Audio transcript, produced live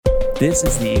This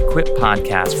is the Equip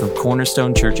Podcast from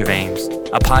Cornerstone Church of Ames,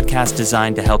 a podcast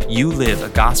designed to help you live a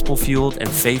gospel-fueled and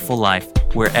faithful life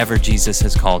wherever Jesus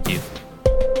has called you.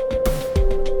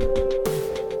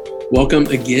 Welcome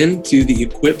again to the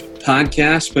Equip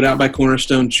Podcast put out by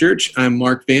Cornerstone Church. I'm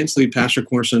Mark Vance, lead pastor of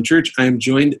Cornerstone Church. I am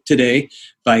joined today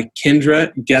by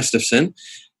Kendra Gustafson.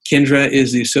 Kendra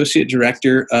is the Associate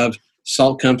Director of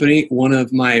Salt Company, one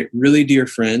of my really dear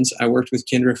friends. I worked with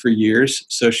Kendra for years,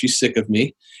 so she's sick of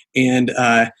me. And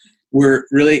we're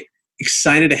really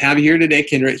excited to have you here today,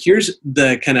 Kendra. Here's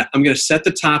the I'm going to set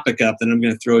the topic up, and I'm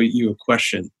going to throw you a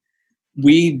question.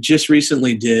 We just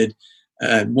recently did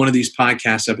one of these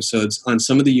podcast episodes on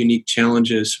some of the unique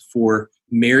challenges for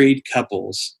married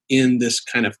couples in this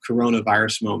kind of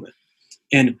coronavirus moment.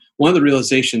 And one of the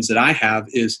realizations that I have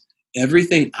is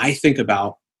everything I think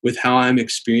about with how I'm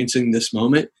experiencing this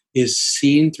moment is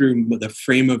seen through the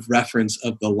frame of reference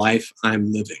of the life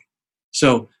I'm living.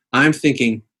 So I'm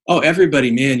thinking, oh,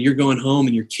 everybody, man, you're going home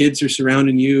and your kids are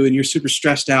surrounding you and you're super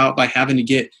stressed out by having to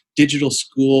get digital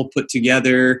school put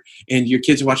together and your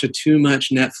kids are watching too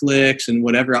much Netflix and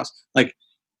whatever else. Like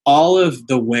all of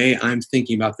the way I'm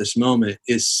thinking about this moment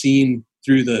is seen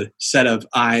through the set of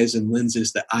eyes and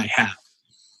lenses that I have.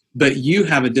 But you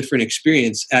have a different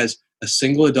experience as a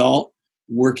single adult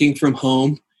working from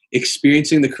home,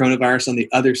 experiencing the coronavirus on the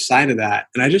other side of that.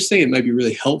 And I just think it might be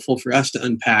really helpful for us to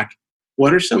unpack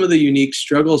what are some of the unique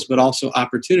struggles, but also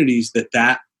opportunities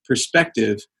that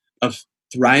perspective of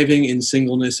thriving in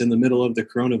singleness in the middle of the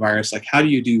coronavirus, like how do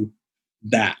you do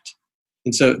that?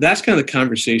 And so that's kind of the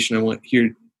conversation I want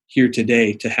here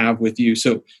today to have with you.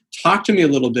 So talk to me a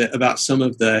little bit about some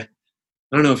of the,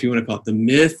 I don't know if you want to call it the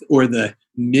myth or the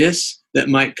miss that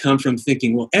might come from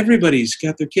thinking, well, everybody's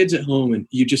got their kids at home and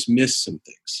you just miss some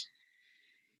things.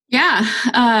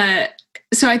 Yeah.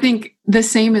 So I think the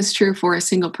same is true for a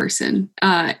single person,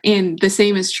 and the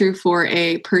same is true for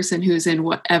a person who's in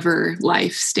whatever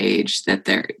life stage that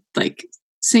they're like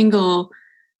single.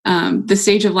 The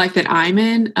stage of life that I'm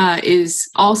in is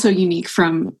also unique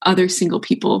from other single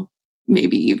people,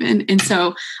 maybe even. And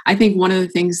so I think one of the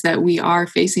things that we are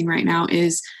facing right now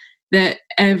is that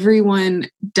everyone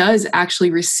does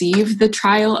actually receive the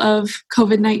trial of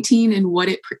COVID-19 and what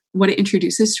it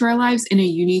introduces to our lives in a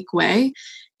unique way.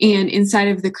 And inside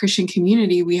of the Christian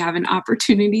community, we have an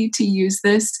opportunity to use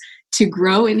this to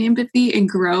grow in empathy and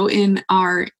grow in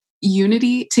our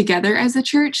unity together as a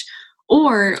church.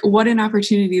 Or what an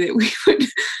opportunity that we would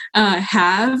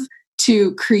have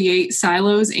to create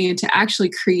silos and to actually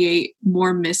create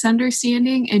more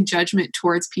misunderstanding and judgment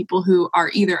towards people who are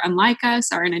either unlike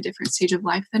us, are in a different stage of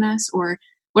life than us, or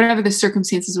whatever the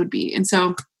circumstances would be. And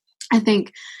so I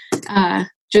think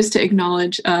just to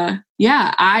acknowledge,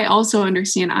 I also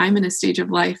understand I'm in a stage of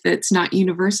life that's not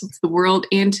universal to the world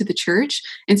and to the church.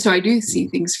 And so I do see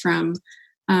things from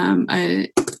a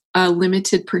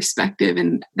limited perspective,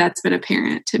 and that's been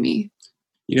apparent to me.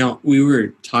 You know, we were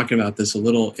talking about this a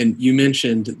little, and you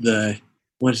mentioned the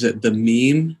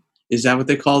meme? Is that what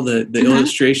they call the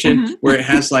illustration? Where it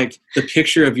has like the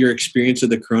picture of your experience of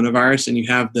the coronavirus, and you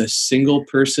have the single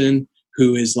person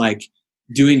who is like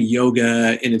doing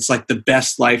yoga, and it's like the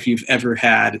best life you've ever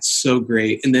had. It's so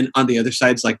great. And then on the other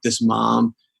side is like this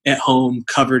mom at home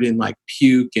covered in like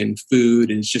puke and food,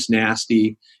 and it's just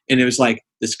nasty. And it was like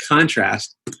this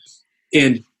contrast.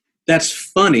 And that's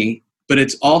funny, but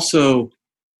it's also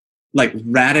like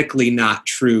radically not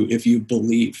true if you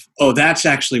believe, oh, that's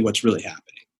actually what's really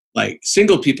happening. Like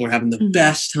single people are having the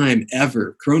best time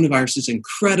ever. Coronavirus is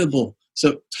incredible.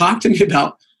 So talk to me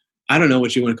about, I don't know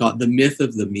what you want to call it, the myth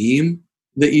of the meme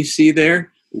that you see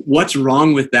there. What's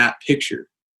wrong with that picture?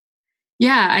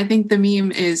 Yeah, I think the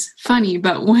meme is funny,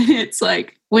 but when it's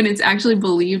actually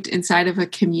believed inside of a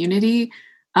community,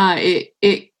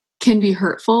 it can be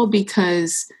hurtful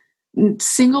because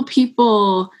single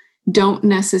people don't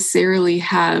necessarily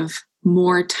have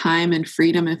more time and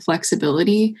freedom and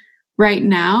flexibility right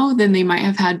now than they might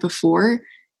have had before,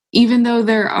 even though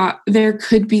there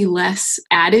could be less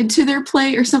added to their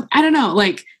plate or something. I don't know.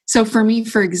 Like, so for me,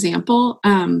 for example,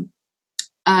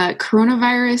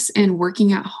 coronavirus and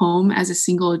working at home as a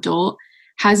single adult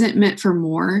hasn't meant for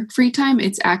more free time.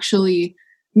 It's actually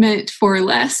meant for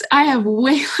less. I have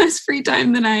way less free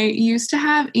time than I used to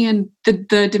have. And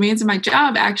the demands of my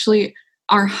job actually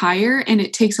are higher, and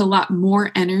it takes a lot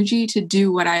more energy to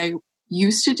do what I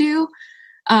used to do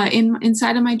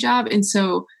inside of my job. And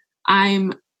so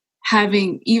I'm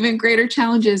having even greater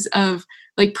challenges of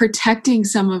like protecting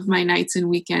some of my nights and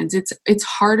weekends. It's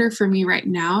harder for me right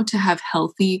now to have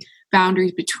healthy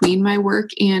boundaries between my work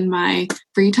and my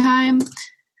free time.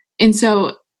 And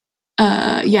so,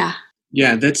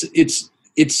 Yeah,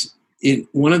 it's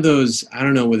one of those, I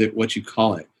don't know what you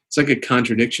call it. It's like a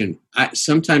contradiction.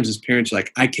 Sometimes as parents,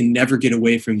 like, I can never get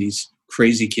away from these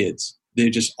crazy kids. They're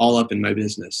just all up in my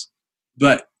business.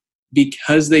 But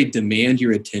because they demand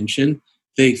your attention,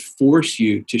 they force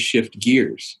you to shift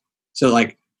gears. So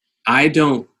like,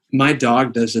 my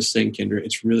dog does this thing, Kendra.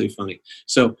 It's really funny.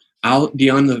 So I'll be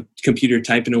on the computer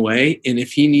typing away, and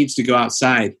if he needs to go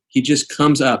outside, he just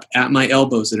comes up at my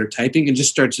elbows that are typing and just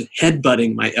starts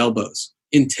headbutting my elbows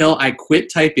until I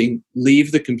quit typing,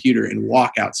 leave the computer, and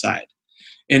walk outside.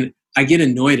 And I get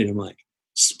annoyed, and I'm like,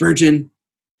 Spurgeon,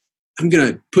 I'm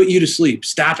going to put you to sleep.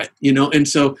 Stop it. And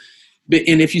so,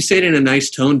 and if you say it in a nice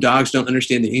tone, dogs don't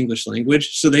understand the English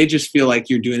language, so they just feel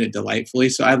like you're doing it delightfully.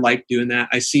 So I like doing that.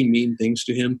 I see mean things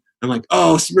to him. I'm like,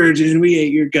 oh, Spurgeon, we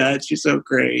ate your guts. You're so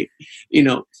great.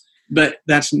 But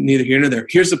that's neither here nor there.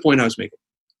 Here's the point I was making.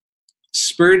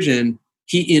 Spurgeon,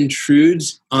 he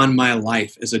intrudes on my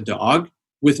life as a dog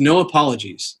with no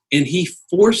apologies, and he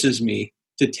forces me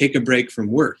to take a break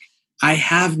from work. I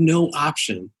have no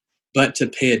option but to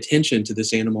pay attention to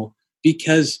this animal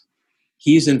because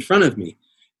he's in front of me.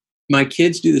 My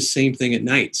kids do the same thing at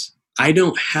nights. I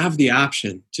don't have the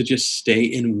option to just stay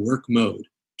in work mode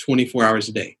 24 hours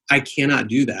a day. I cannot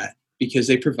do that because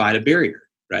they provide a barrier,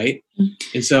 right? Mm-hmm.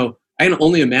 And so I can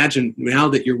only imagine now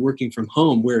that you're working from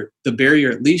home where the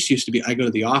barrier at least used to be I go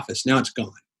to the office. Now it's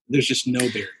gone. There's just no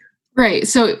barrier. Right.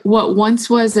 So what once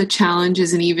was a challenge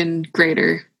is an even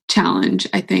greater challenge,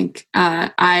 I think.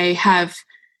 I have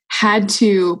had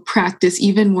to practice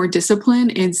even more discipline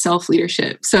and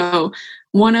self-leadership. So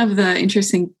one of the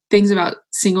interesting things about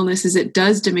singleness is it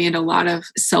does demand a lot of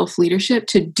self-leadership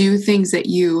to do things that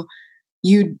you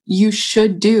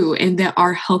should do and that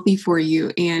are healthy for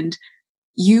you. And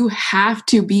you have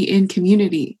to be in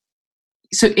community.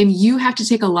 And you have to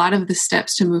take a lot of the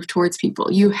steps to move towards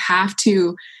people. You have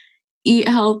to eat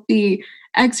healthy,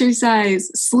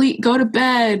 exercise, sleep, go to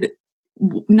bed,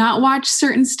 not watch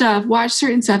certain stuff,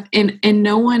 and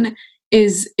no one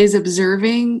is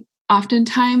observing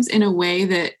oftentimes in a way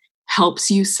that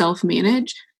helps you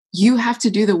self-manage. You have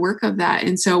to do the work of that.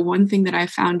 And so one thing that I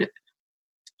found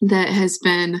that has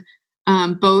been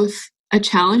both a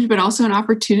challenge but also an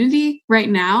opportunity right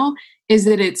now is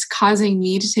that it's causing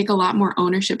me to take a lot more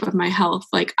ownership of my health.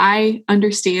 Like, I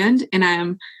understand, and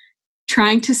I'm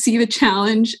trying to see the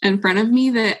challenge in front of me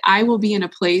that I will be in a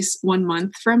place 1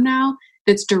 month from now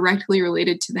that's directly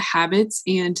related to the habits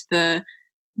and the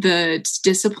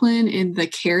discipline and the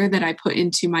care that I put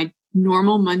into my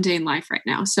normal mundane life right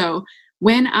now. So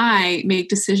when I make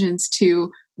decisions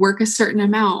to work a certain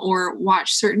amount or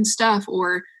watch certain stuff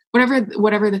or whatever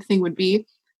the thing would be,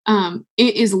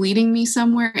 it is leading me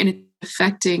somewhere and it's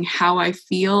affecting how I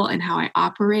feel and how I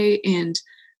operate. And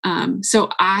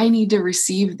so I need to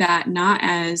receive that not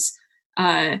as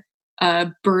a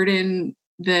burden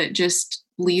that just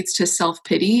leads to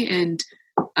self-pity and,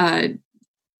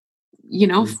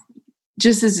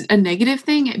 just as a negative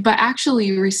thing, but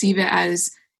actually receive it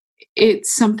as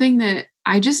it's something that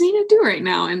I just need to do right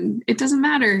now. And it doesn't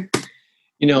matter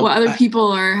what other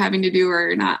people are having to do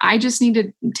or not. I just need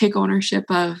to take ownership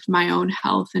of my own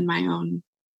health and my own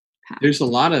path. There's a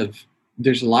lot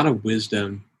of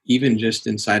wisdom, even just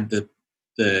inside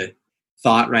the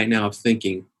thought right now of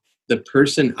thinking the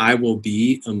person I will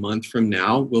be a month from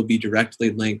now will be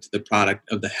directly linked to the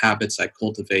product of the habits I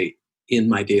cultivate in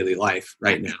my daily life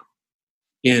right now.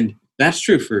 And that's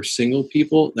true for single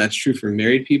people. That's true for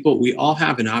married people. We all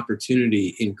have an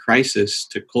opportunity in crisis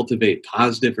to cultivate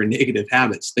positive or negative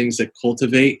habits, things that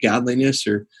cultivate godliness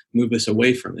or move us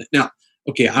away from it. Now,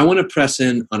 okay, I want to press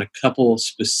in on a couple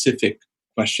specific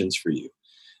questions for you,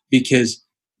 because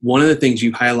one of the things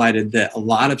you highlighted that a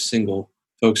lot of single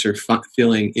folks are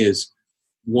feeling is,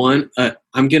 one,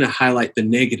 I'm going to highlight the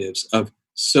negatives of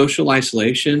social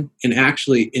isolation and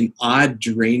actually an odd,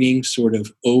 draining sort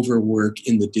of overwork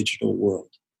in the digital world.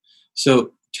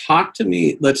 So talk to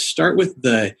me. Let's start with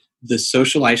the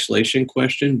social isolation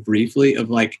question briefly of,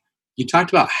 like, you talked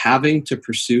about having to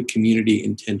pursue community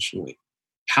intentionally.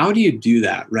 How do you do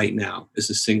that right now as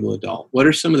a single adult? What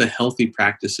are some of the healthy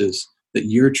practices that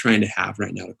you're trying to have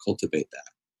right now to cultivate that?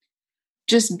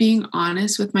 Just being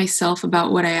honest with myself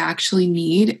about what I actually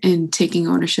need and taking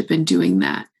ownership and doing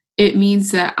that. It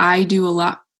means that I do a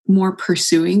lot more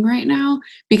pursuing right now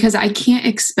because I can't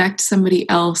expect somebody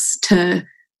else to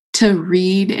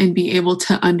read and be able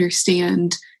to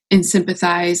understand and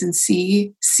sympathize and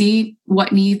see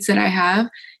what needs that I have.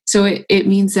 So it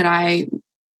means that I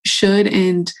should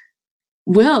and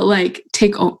will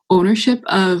take ownership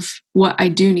of what I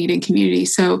do need in community.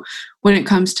 So when it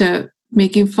comes to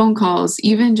making phone calls,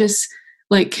 even just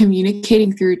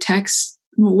communicating through text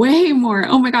way more.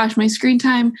 Oh my gosh, my screen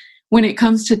time when it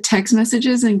comes to text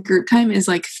messages and group time is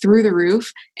like through the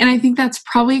roof. And I think that's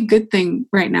probably a good thing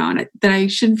right now, and that I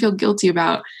shouldn't feel guilty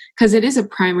about, because it is a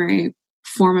primary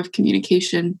form of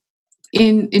communication.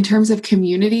 In terms of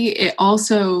community, it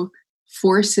also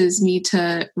forces me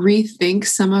to rethink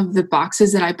some of the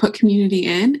boxes that I put community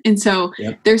in. And so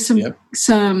there's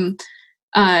some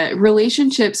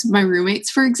relationships, my roommates,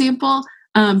 for example,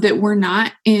 that were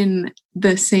not in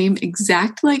the same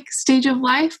exact like stage of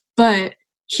life, but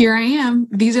here I am.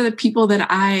 These are the people that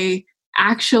I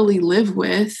actually live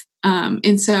with.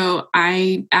 And so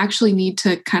I actually need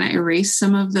to kind of erase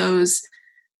some of those,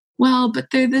 well, but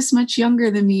they're this much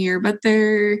younger than me, or but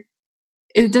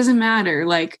it doesn't matter.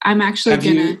 Like, I'm actually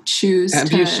going to choose.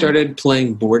 Have you started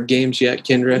playing board games yet,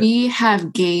 Kendra? We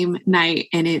have game night,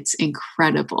 and it's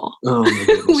incredible. Oh my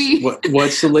goodness.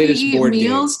 What's the latest board game? We eat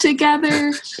meals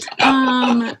together. So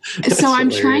I'm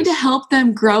hilarious. trying to help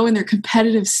them grow in their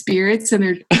competitive spirits, and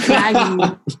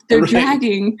they're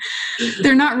dragging.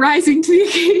 They're not rising to the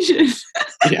occasion.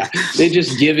 Yeah, they're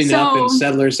just giving up in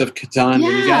Settlers of Catan. When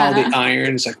you got all the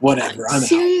iron, it's like, whatever, I'm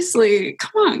Seriously,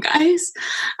 come on, guys.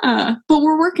 But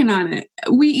we're working on it.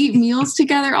 We eat meals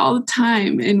together all the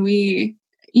time, and we,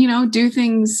 do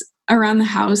things around the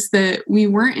house that we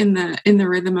weren't in the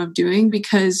rhythm of doing,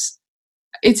 because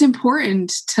it's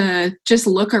important to just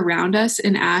look around us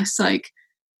and ask, like,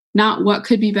 not what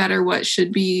could be better, what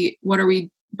should be, what are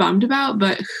we bummed about,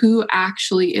 but who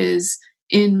actually is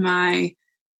in my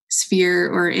sphere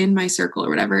or in my circle or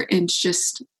whatever, and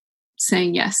just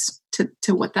saying yes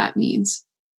to what that means.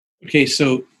 Okay,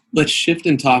 so let's shift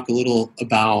and talk a little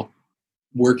about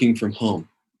working from home,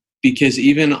 because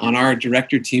even on our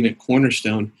director team at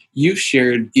Cornerstone, you've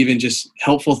shared even just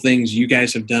helpful things you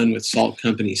guys have done with Salt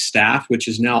Company staff, which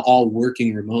is now all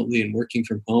working remotely and working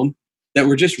from home, that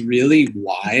were just really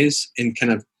wise and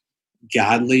kind of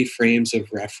godly frames of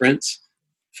reference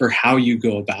for how you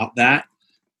go about that.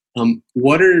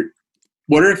 What are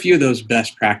a few of those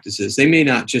best practices? They may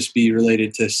not just be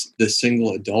related to the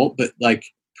single adult, but like,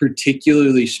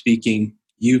 particularly speaking,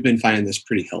 you've been finding this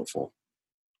pretty helpful.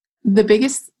 The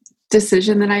biggest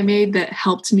decision that I made that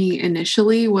helped me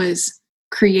initially was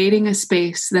creating a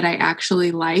space that I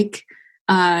actually like,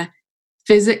 that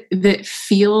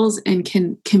feels and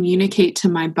can communicate to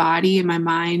my body and my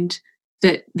mind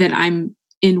that I'm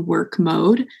in work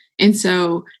mode. And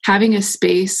so having a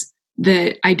space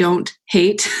that I don't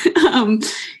hate,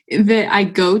 that I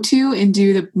go to and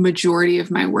do the majority of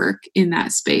my work in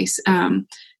that space.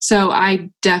 So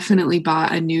I definitely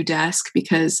bought a new desk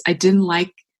because I didn't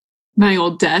like my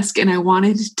old desk, and I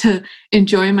wanted to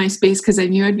enjoy my space because I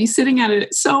knew I'd be sitting at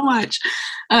it so much.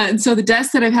 And so the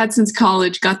desk that I've had since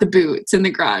college got the boot. It's in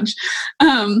the garage.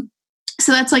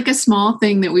 So that's like a small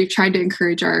thing that we've tried to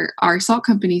encourage our Salt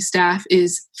Company staff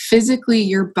is physically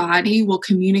your body will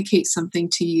communicate something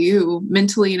to you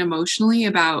mentally and emotionally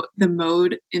about the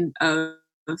mode of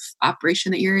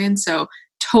operation that you're in. So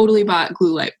totally bought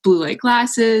blue light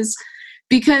glasses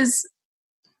because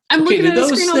I'm looking at the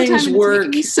screen all the time and it's making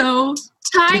me so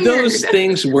tired. Do those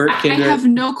things work, Kendra? I have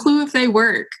no clue if they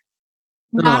work.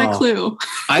 Not a clue.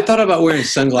 I thought about wearing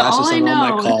sunglasses on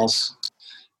all my calls.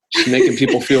 Just making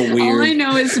people feel weird. All I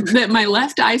know is that my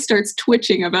left eye starts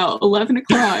twitching about 11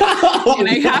 o'clock, and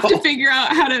I have to figure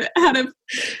out how to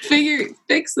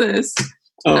fix this.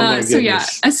 So yeah,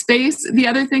 a space. The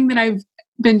other thing that I've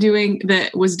been doing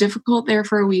that was difficult there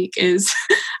for a week is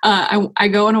I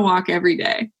go on a walk every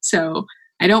day. So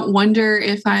I don't wonder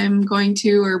if I'm going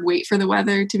to or wait for the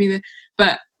weather to be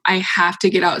but I have to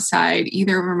get outside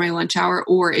either over my lunch hour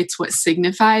or it's what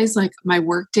signifies like my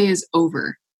work day is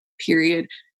over, period.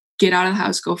 Get out of the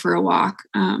house, go for a walk,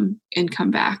 and come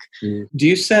back. Do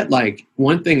you set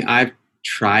one thing I've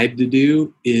tried to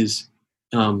do is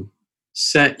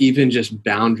set even just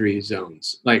boundary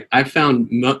zones. Like I found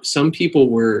some people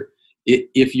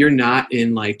if you're not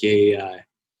in like a,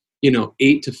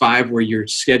 8 to 5 where your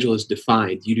schedule is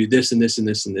defined, you do this and this and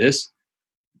this and this.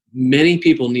 Many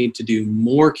people need to do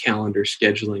more calendar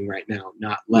scheduling right now,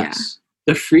 not less.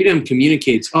 Yeah. The freedom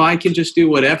communicates, I can just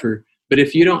do whatever. But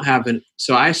if you don't have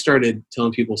so I started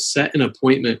telling people set an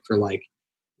appointment for like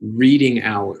reading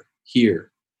hour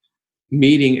here,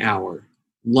 meeting hour,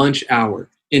 lunch hour,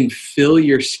 and fill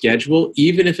your schedule.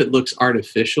 Even if it looks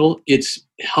artificial, it's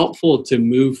helpful to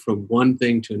move from one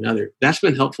thing to another. That's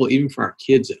been helpful even for our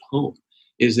kids at home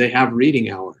is they have reading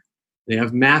hour, they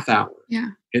have math hour,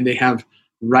 and they have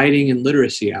writing and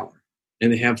literacy hour,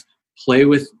 and they have play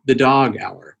with the dog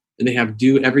hour, and they have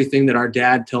do everything that our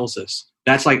dad tells us.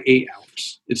 That's like 8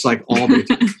 hours. It's like all the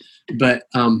time. But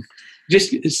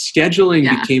Just scheduling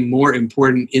Yeah. became more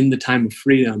important in the time of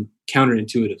freedom,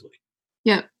 counterintuitively.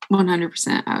 Yep,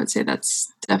 100%. I would say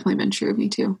that's definitely been true of me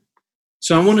too.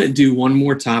 So I want to do one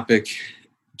more topic,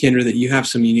 Kendra, that you have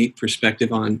some unique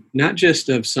perspective on, not just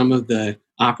of some of the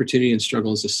opportunity and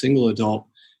struggle as a single adult,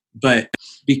 but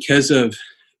because of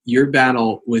your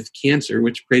battle with cancer,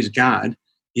 which, praise God,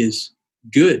 is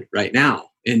good right now.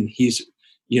 And he's,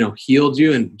 healed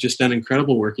you and just done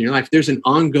incredible work in your life. There's an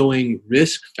ongoing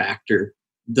risk factor,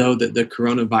 though, that the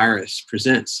coronavirus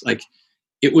presents. Like,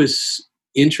 it was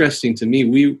interesting to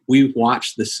me. We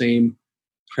watched the same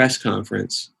press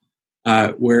conference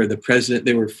where the president,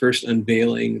 they were first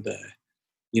unveiling the,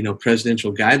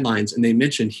 presidential guidelines, and they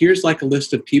mentioned, here's like a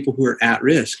list of people who are at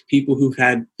risk, people who've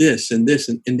had this and this,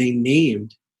 and they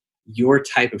named your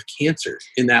type of cancer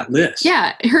in that list.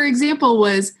 Yeah, her example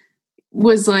was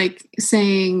like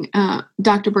saying,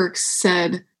 Dr. Birx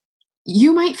said,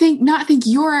 you might not think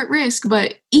you're at risk,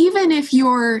 but even if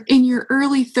you're in your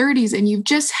early 30s and you've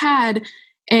just had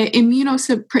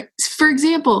for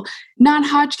example,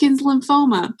 non-Hodgkin's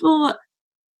lymphoma. Well,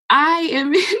 I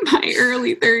am in my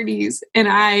early 30s, and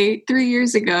 3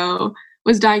 years ago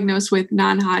was diagnosed with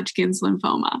non-Hodgkin's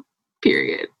lymphoma.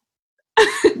 Period.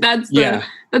 That's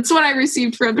what I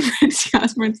received from the press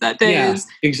conference that day. Yeah,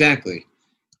 exactly.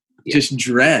 Yeah. Just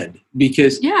dread,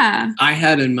 because I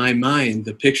had in my mind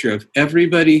the picture of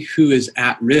everybody who is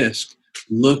at risk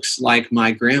looks like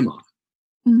my grandma.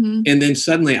 Mm-hmm. And then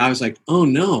suddenly I was like, oh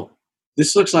no,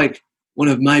 this looks like one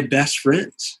of my best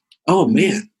friends. Oh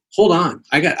man, hold on.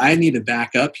 I need to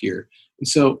back up here. And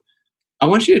so I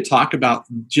want you to talk about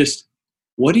just,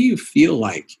 what do you feel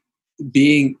like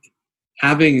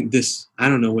having this, I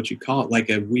don't know what you call it, like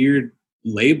a weird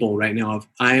label right now of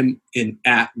I'm an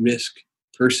at-risk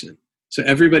person. So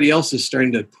everybody else is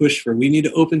starting to push for, we need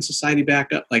to open society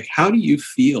back up. Like, how do you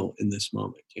feel in this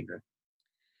moment, Kendra?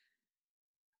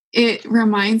 It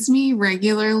reminds me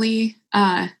regularly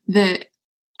that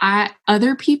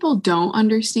other people don't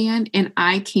understand, and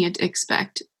I can't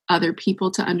expect other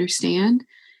people to understand.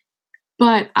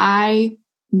 But I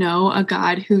know a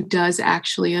God who does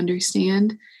actually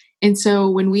understand. And so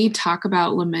when we talk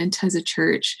about lament as a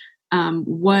church,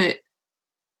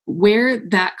 where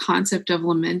that concept of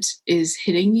lament is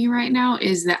hitting me right now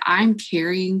is that I'm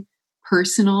carrying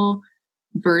personal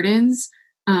burdens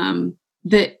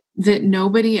that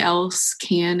nobody else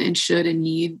can and should and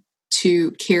need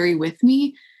to carry with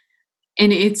me.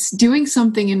 And it's doing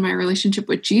something in my relationship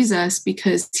with Jesus,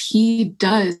 because he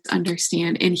does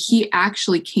understand, and he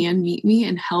actually can meet me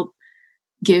and help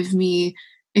give me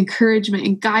encouragement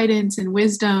and guidance and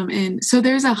wisdom. And so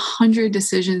there's 100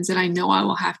 decisions that I know I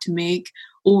will have to make,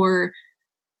 or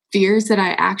fears that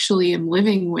I actually am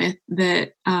living with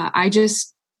that I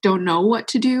just don't know what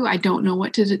to do. I don't know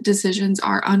what decisions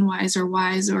are unwise or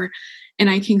wise, and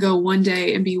I can go one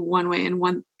day and be one way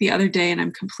and the other day, and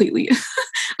I'm completely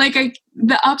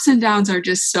the ups and downs are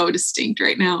just so distinct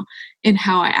right now in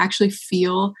how I actually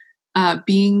feel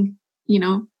being,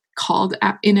 called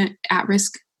in an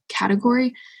at-risk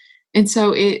category. And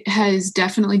so it has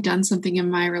definitely done something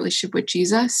in my relationship with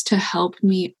Jesus to help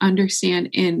me understand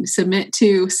and submit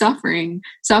to suffering.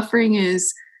 Suffering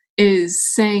is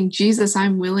saying, Jesus,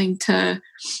 I'm willing to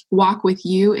walk with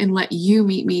you and let you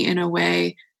meet me in a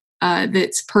way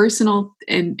that's personal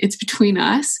and it's between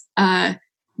us,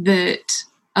 that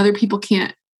other people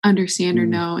can't understand or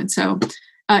know. And so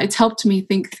it's helped me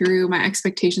think through my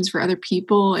expectations for other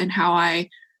people and how I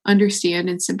understand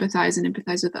and sympathize and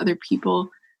empathize with other people.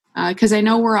 Because I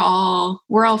know we're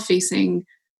all facing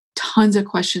tons of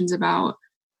questions about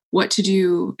what to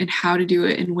do and how to do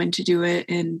it and when to do it.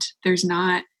 And there's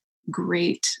not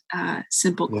great,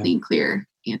 simple, clean, clear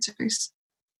answers.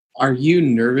 Are you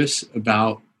nervous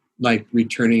about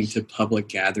returning to public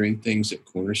gathering things at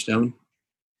Cornerstone?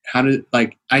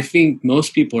 I think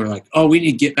most people are like, oh, we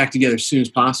need to get back together as soon as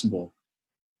possible.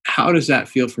 How does that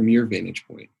feel from your vantage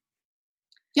point?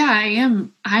 Yeah,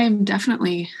 I am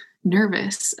definitely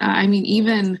nervous.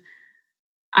 Even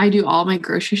I do all my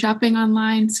grocery shopping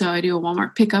online. So I do a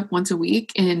Walmart pickup once a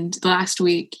week. And last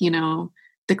week,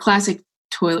 the classic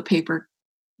toilet paper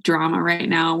drama right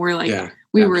now, we're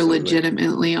we were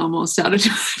legitimately almost out of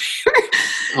toilet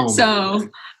paper. So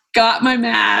got my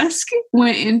mask,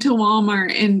 went into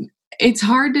Walmart, and it's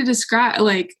hard to describe.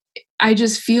 I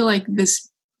just feel like this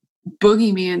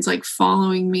boogeyman's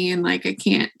following me, and I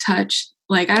can't touch.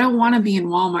 I don't want to be in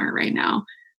Walmart right now,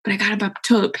 but I got to buy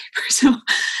toilet paper. So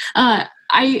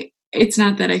it's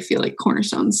not that I feel like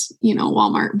Cornerstone's,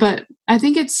 Walmart, but I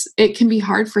think it can be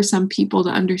hard for some people to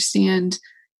understand,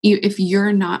 if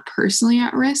you're not personally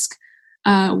at risk,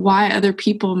 why other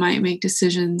people might make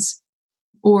decisions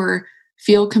or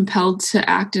feel compelled to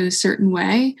act in a certain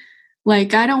way,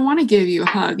 like I don't want to give you a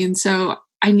hug. And so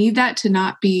I need that to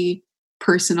not be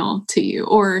personal to you,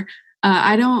 or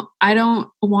I don't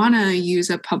want to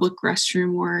use a public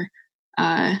restroom, or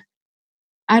I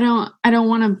don't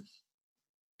want to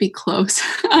be close.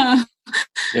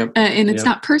 Yep. And it's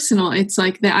not personal. It's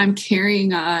like that I'm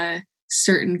carrying a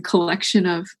certain collection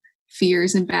of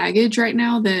fears and baggage right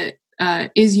now that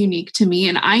is unique to me.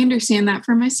 And I understand that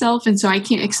for myself. And so I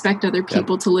can't expect other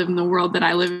people to live in the world that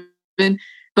I live in.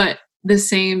 But the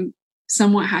same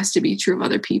somewhat has to be true of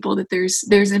other people, that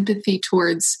there's empathy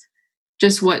towards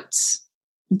just what's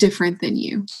different than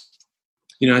you.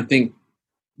 I think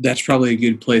that's probably a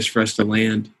good place for us to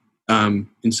land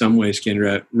in some ways,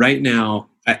 Kendra. Right now,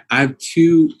 I have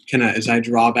two kind of, as I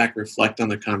draw back, reflect on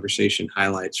the conversation,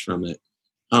 highlights from it.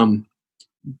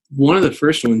 One of the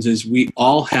first ones is we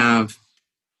all have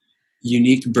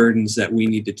unique burdens that we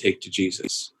need to take to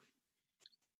Jesus.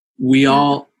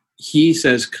 He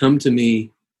says, come to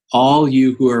me, all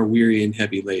you who are weary and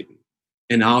heavy laden,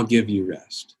 and I'll give you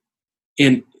rest.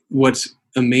 And what's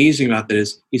amazing about that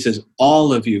is he says,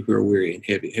 all of you who are weary and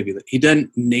heavy laden. He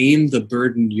doesn't name the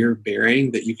burden you're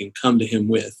bearing that you can come to him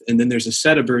with. And then there's a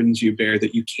set of burdens you bear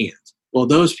that you can't. Well,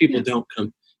 those people don't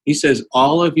come. He says,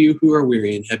 all of you who are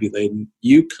weary and heavy laden,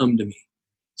 you come to me.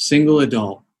 Single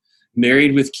adult,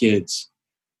 married with kids,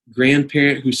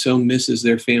 grandparent who so misses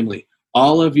their family.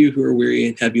 All of you who are weary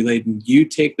and heavy laden, you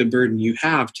take the burden you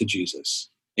have to Jesus,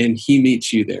 and he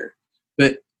meets you there.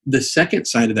 But the second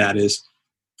side of that is,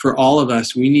 for all of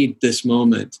us, we need this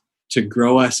moment to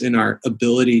grow us in our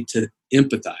ability to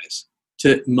empathize,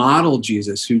 to model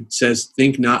Jesus, who says,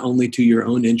 think not only to your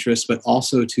own interest, but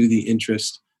also to the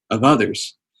interest of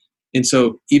others. And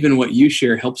so even what you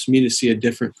share helps me to see a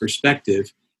different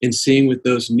perspective, and seeing with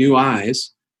those new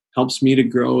eyes helps me to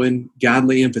grow in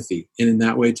godly empathy, and in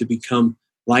that way to become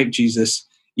like Jesus,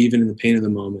 even in the pain of the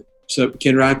moment. So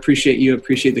Kendra, I appreciate you,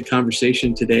 appreciate the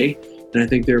conversation today. And I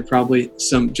think there are probably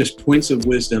some just points of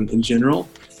wisdom in general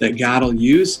that God will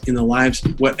use in the lives,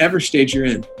 whatever stage you're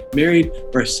in, married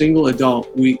or a single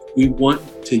adult. We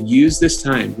want to use this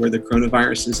time where the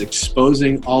coronavirus is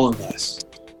exposing all of us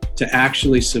to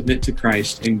actually submit to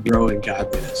Christ and grow in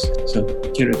godliness. So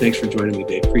Kendra, thanks for joining me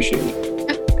today. Appreciate it.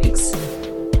 Yep, thanks.